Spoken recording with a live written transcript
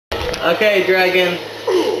Okay, Dragon.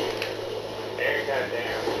 There you got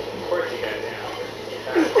down. Of course you got down.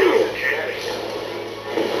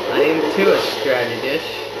 I am too a strategist.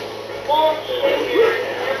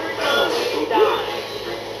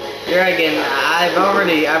 Dragon, I've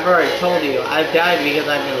already told you, I've died because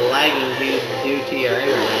I've been lagging due to your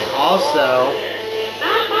internet. Also,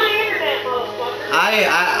 Not my internet,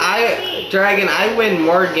 motherfucker. Dragon, I win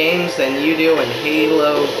more games than you do in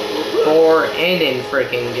Halo 4 and in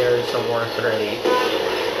freaking Gears of War 3.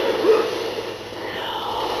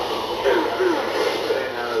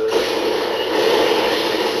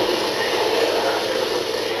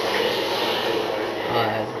 Oh,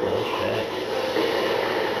 that's bullshit.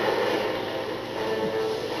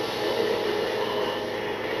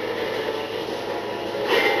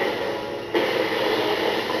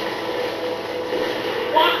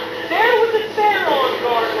 What? There was a sparrow on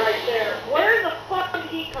guard right there. Where the fuck did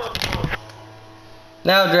he come from?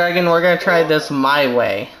 Now, Dragon, we're gonna try this my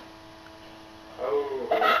way.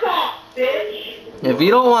 Fuck off, bitch. If you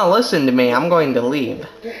don't want to listen to me, I'm going to leave.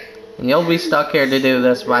 And you'll be stuck here to do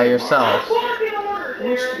this by yourself.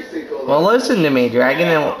 Well, listen to me, Dragon.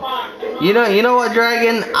 And you know what,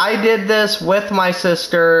 Dragon? I did this with my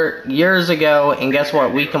sister years ago, and guess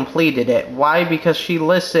what? We completed it. Why? Because she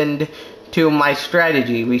listened to my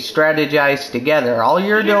strategy. We strategized together. All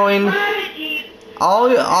you're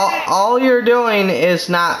doing is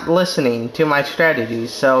not listening to my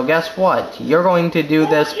strategies. So guess what? You're going to do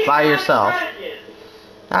this by yourself.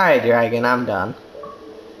 Alright, Dragon, I'm done.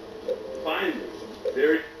 Fine.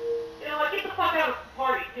 There. You know what? Get the fuck out of the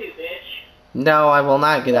party too, bitch. No, I will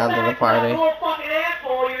not get out of the party. That little fucking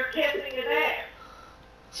asshole, you're kissing his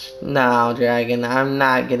ass. No, Dragon, I'm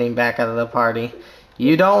not getting back out of the party.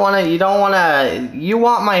 You want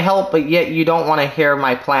my help, but yet you don't want to hear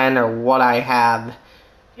my plan or what I have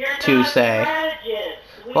to say.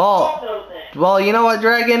 Well, you know what,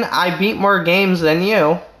 Dragon? I beat more games than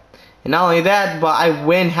you. And not only that, but I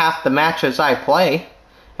win half the matches I play.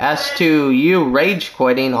 As to you rage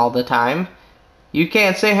quitting all the time, you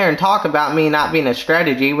can't sit here and talk about me not being a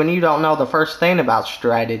strategy when you don't know the first thing about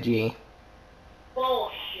strategy.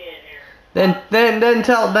 Bullshit, Aaron. Then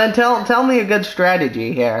tell me a good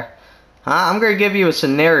strategy here. I'm gonna give you a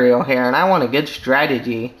scenario here, and I want a good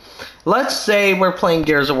strategy. Let's say we're playing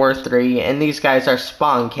Gears of War 3, and these guys are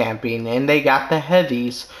spawn camping, and they got the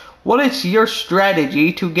heavies. What is your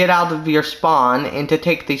strategy to get out of your spawn and to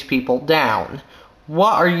take these people down?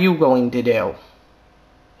 What are you going to do?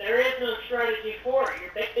 There is no strategy for it.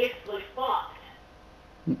 You're basically fucked.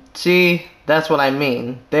 See, that's what I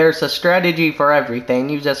mean. There's a strategy for everything.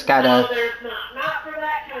 You just gotta... No, there's not. Not for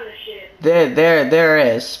that kind of shit. There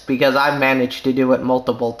is, because I've managed to do it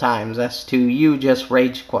multiple times. As to you just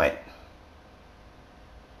rage quit.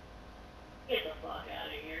 Get the fuck out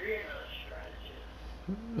of here. You're not a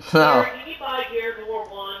strategist. No. Aaron, can you buy Gears of War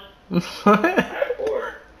 1?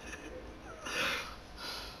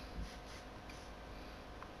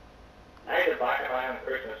 I had to buy my own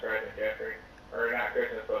Christmas present, Jeffrey. Or not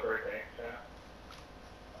Christmas, but birthday, so.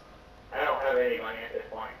 I don't have any money at this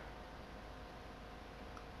point.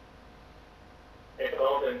 It's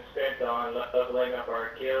all been spent on leveling up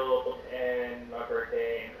our guild and my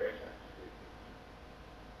birthday and Christmas.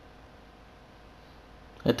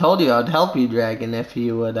 I told you I'd help you, Dragon, if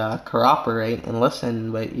you would cooperate and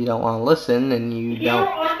listen, but you don't want to listen, and you don't. You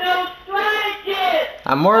are no strategist!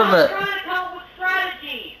 I'm more of I'm a... trying to come up with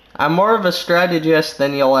strategies! I'm more of a strategist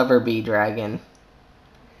than you'll ever be, Dragon.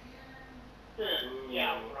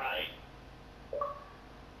 Yeah, right.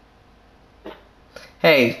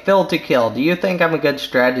 Hey, Phil to kill, do you think I'm a good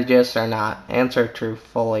strategist or not? Answer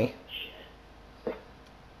truthfully.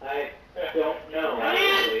 I don't know,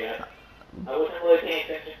 actually. I wasn't really paying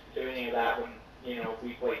attention to any of that when,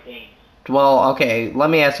 we played games. Well, okay,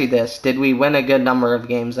 let me ask you this. Did we win a good number of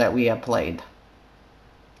games that we have played?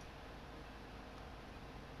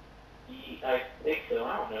 I think so,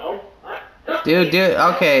 I don't know. Dude,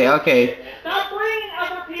 okay. Stop bringing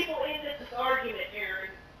other people into this argument, Aaron.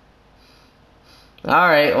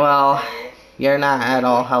 Alright, well, you're not at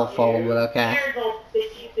all helpful, but okay. Aaron's old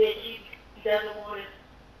bitchy. He doesn't want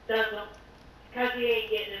to, because he ain't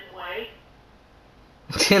getting his way.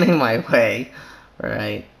 Getting my way.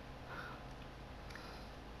 Right.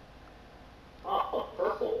 Oh,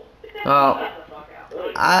 purple. Well,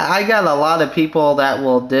 I got a lot of people that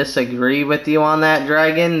will disagree with you on that,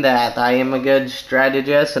 Dragon, that I am a good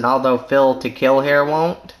strategist, and although Phil to kill here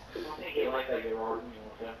won't.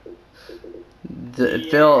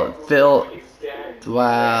 Phil,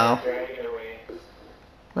 wow.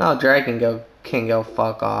 Oh, Dragon can go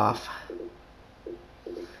fuck off.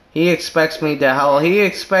 He expects me to help. He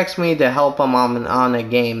expects me to help him on a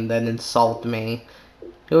game, then insult me.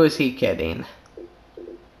 Who is he kidding?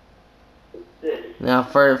 Now,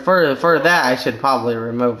 for that, I should probably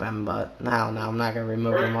remove him, but I don't know. I'm not gonna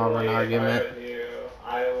remove him over an argument.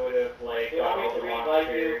 I would have like got all the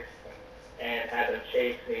monsters and had them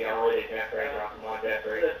chase me all the way to Jeffrey, drop them on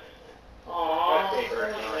Jeffrey.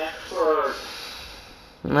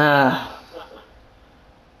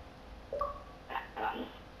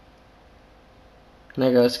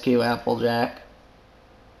 There goes Q Applejack.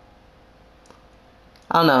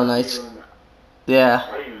 Oh no, nice. Yeah.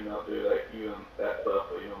 I even not do like even that stuff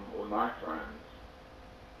even with my friends.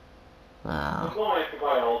 Wow. I'm going to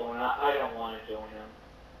buy old one. I don't want to join him.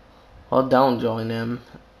 Well, don't join him.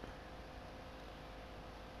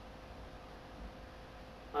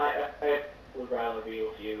 I would rather be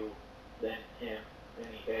with you than him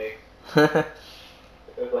any day.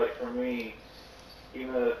 Because like for me,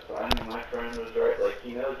 even though I knew my friend was right, like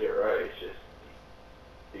he knows you're right. It's just,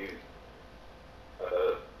 dude,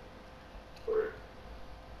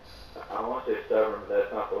 I want to say stubborn, but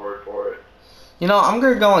that's not the word for it. You know, I'm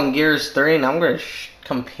gonna go on Gears 3 and I'm gonna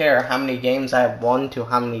compare how many games I have won to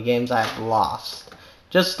how many games I have lost,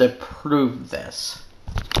 just to prove this.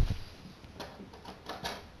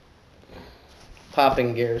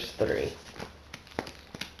 Popping Gears 3.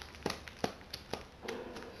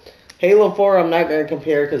 Halo 4 I'm not gonna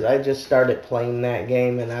compare because I just started playing that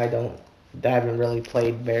game and I haven't really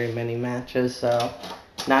played very many matches, so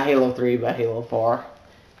not Halo 3 but Halo 4.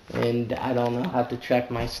 And I don't know how to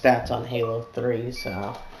check my stats on Halo 3,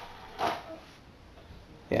 so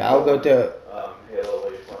yeah, I'll go to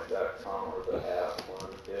HaloWaypoint.com or the app, one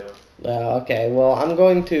of the two. okay, well, I'm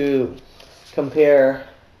going to compare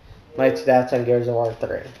my stats on Gears of War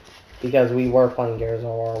 3 because we were playing Gears of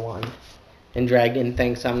War 1, and Dragon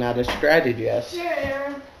thinks I'm not a strategist. Yeah,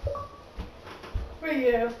 Aaron. For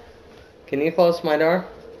you. Can you close my door?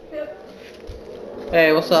 Yep.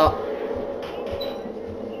 Hey, what's up?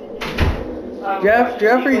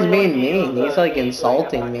 Jeffrey's being mean. He's like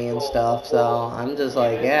insulting me and stuff, so I'm just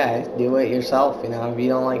like, yeah, do it yourself, you know. If you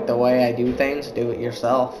don't like the way I do things, do it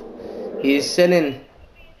yourself. He's sitting.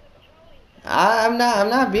 I'm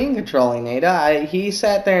not being controlling, Ada. He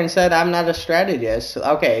sat there and said I'm not a strategist.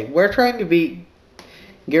 Okay, we're trying to beat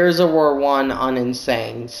Gears of War 1 on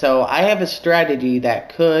Insane, so I have a strategy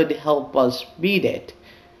that could help us beat it.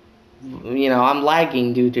 You know, I'm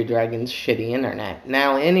lagging due to Dragon's shitty internet.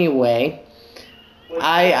 Now, anyway,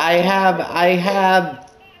 I have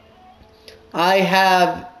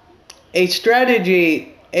a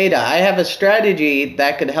strategy, Ada. I have a strategy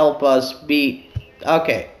that could help us beat.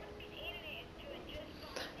 Okay.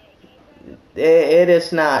 It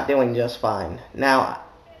is not doing just fine. Now,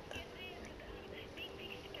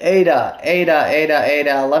 Ada,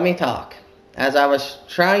 let me talk. As I was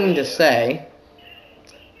trying to say,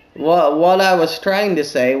 what I was trying to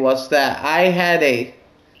say was that I had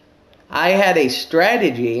a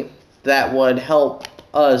strategy that would help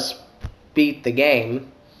us beat the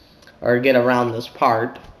game or get around this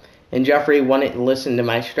part, and Jeffrey wouldn't listen to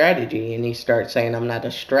my strategy, and he started saying I'm not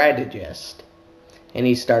a strategist. And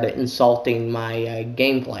he started insulting my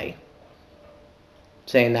gameplay,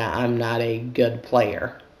 saying that I'm not a good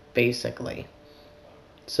player, basically.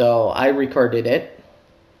 So I recorded it,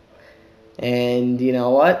 and you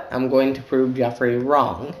know what? I'm going to prove Jeffrey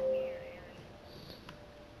wrong.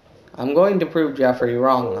 I'm going to prove Jeffrey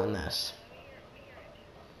wrong on this.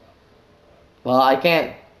 Well, I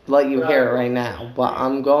can't let you hear it right now, but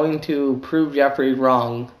I'm going to prove Jeffrey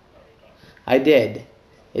wrong. I did.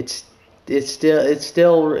 It's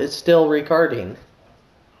still recording.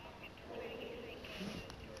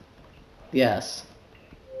 Yes.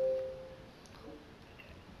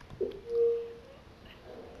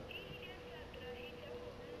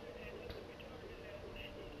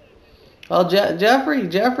 Well,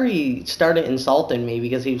 Jeffrey started insulting me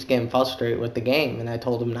because he was getting frustrated with the game, and I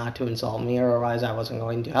told him not to insult me, or otherwise I wasn't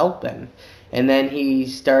going to help him. And then he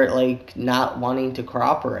started like not wanting to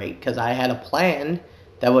cooperate because I had a plan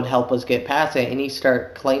that would help us get past it, and he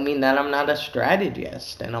started claiming that I'm not a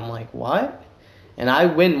strategist, and I'm like, what? And I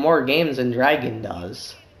win more games than Dragon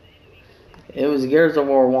does. It was Gears of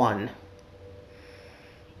War 1.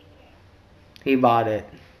 He bought it.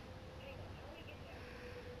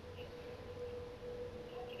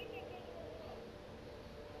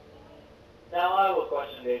 Now I have a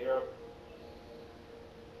question, Pedro.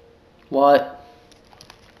 What?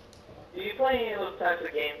 Do you play any of those types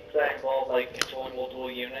of games that involve like controlling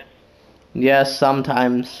multiple units? Yes,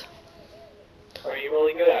 sometimes. Are you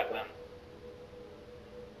really good at them?